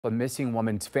A missing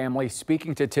woman's family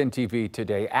speaking to 10 TV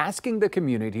today, asking the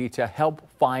community to help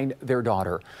find their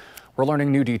daughter. We're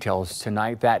learning new details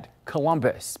tonight that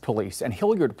Columbus police and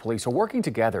Hilliard police are working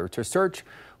together to search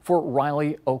for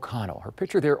Riley O'Connell. Her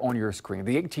picture there on your screen.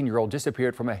 The 18-year-old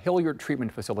disappeared from a Hilliard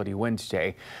treatment facility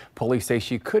Wednesday. Police say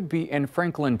she could be in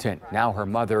Franklinton. Now her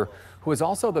mother, who is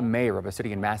also the mayor of a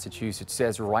city in Massachusetts,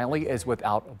 says Riley is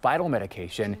without vital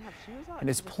medication and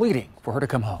is pleading for her to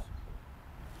come home.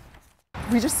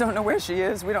 We just don't know where she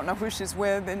is. We don't know who she's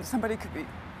with, and somebody could be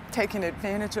taking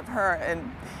advantage of her, and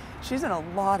she's in a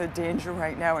lot of danger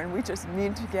right now, and we just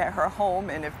need to get her home.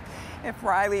 And if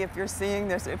Riley, if you're seeing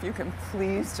this, if you can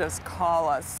please just call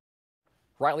us.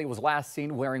 Riley was last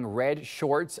seen wearing red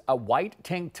shorts, a white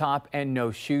tank top, and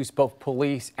no shoes. Both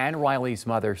police and Riley's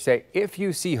mother say if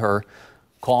you see her,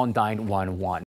 call 911.